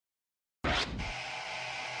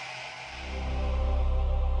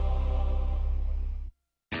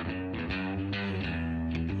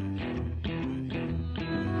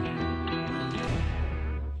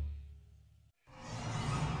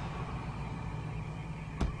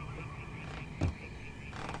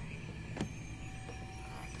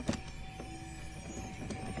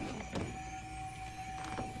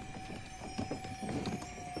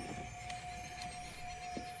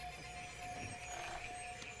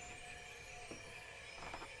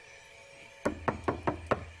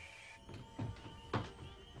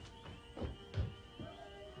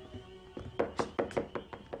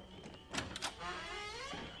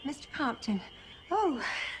Mr. Compton. Oh.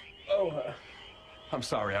 Oh, I'm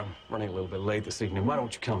sorry. I'm running a little bit late this evening. Why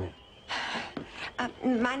don't you come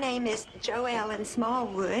in? My name is Joellen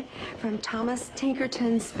Smallwood from Thomas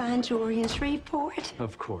Tinkerton's Fine Jewelry in Shreveport.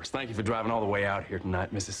 Of course. Thank you for driving all the way out here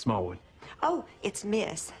tonight, Mrs. Smallwood. Oh, it's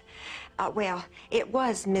Miss. Well, it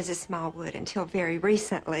was Mrs. Smallwood until very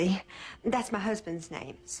recently. That's my husband's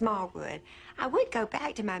name, Smallwood. I would go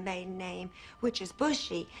back to my maiden name, which is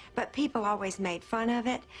Bushy, but people always made fun of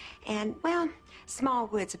it. And, well,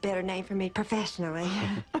 Smallwood's a better name for me professionally.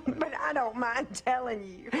 But I don't mind telling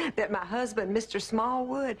you that my husband, Mr.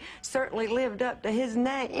 Smallwood, certainly lived up to his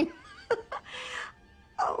name.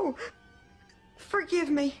 Oh,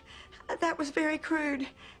 forgive me. That was very crude.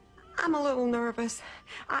 I'm a little nervous.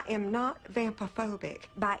 I am not vampophobic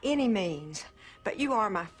by any means, but you are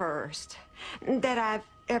my first that I've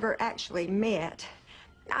ever actually met.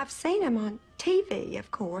 I've seen him on TV, of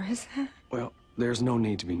course. Well, there's no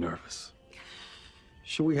need to be nervous.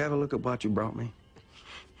 Should we have a look at what you brought me?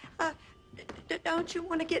 Don't you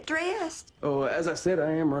want to get dressed? Oh, as I said,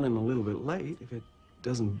 I am running a little bit late, if it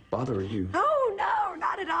doesn't bother you. Oh, no,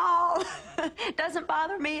 not at all. Doesn't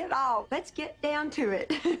bother me at all. Let's get down to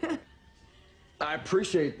it. I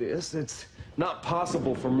appreciate this. It's not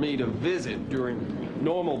possible for me to visit during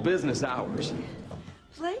normal business hours.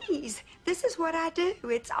 Please, this is what I do.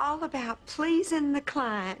 It's all about pleasing the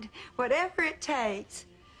client, whatever it takes.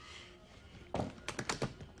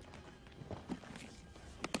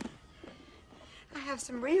 I have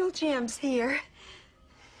some real gems here.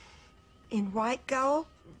 In white gold,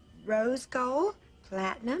 rose gold,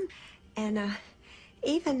 platinum, and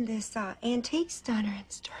even this antique stunner in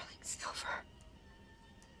sterling silver.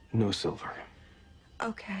 No silver.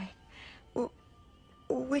 Okay. Well,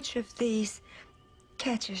 which of these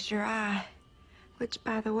catches your eye? Which,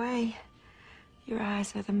 by the way, your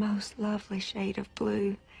eyes are the most lovely shade of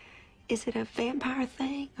blue. Is it a vampire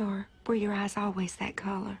thing, or were your eyes always that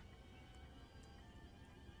color?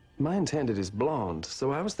 My intended is blonde,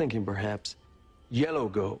 so I was thinking perhaps yellow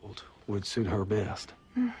gold would suit her best.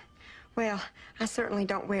 Well, I certainly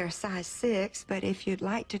don't wear a size 6, but if you'd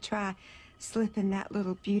like to try slipping that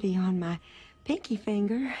little beauty on my pinky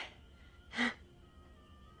finger,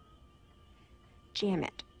 jam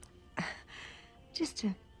it. Just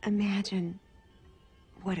to imagine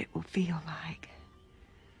what it will feel like.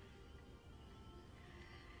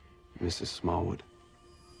 Mrs. Smallwood,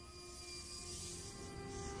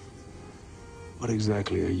 what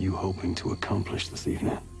exactly are you hoping to accomplish this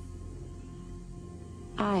evening?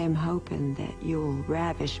 I am hoping that you'll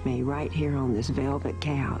ravish me right here on this velvet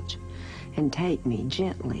couch and take me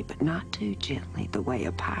gently, but not too gently, the way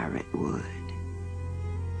a pirate would.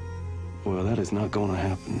 Well, that is not going to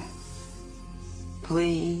happen.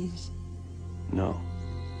 Please? No.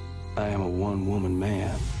 I am a one-woman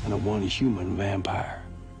man and a one-human vampire.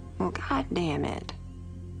 Well, God damn it.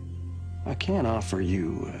 I can offer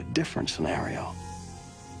you a different scenario.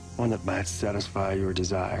 One that might satisfy your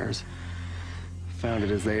desires,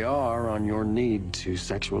 founded as they are on your need to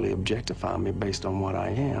sexually objectify me based on what I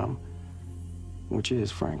am, which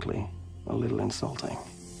is, frankly, a little insulting.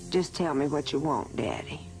 Just tell me what you want,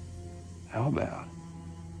 Daddy. How about,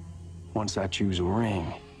 once I choose a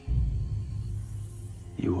ring,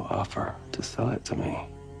 you will offer to sell it to me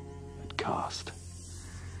at cost?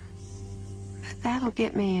 But that'll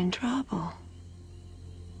get me in trouble.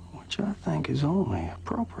 Which I think is only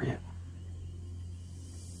appropriate.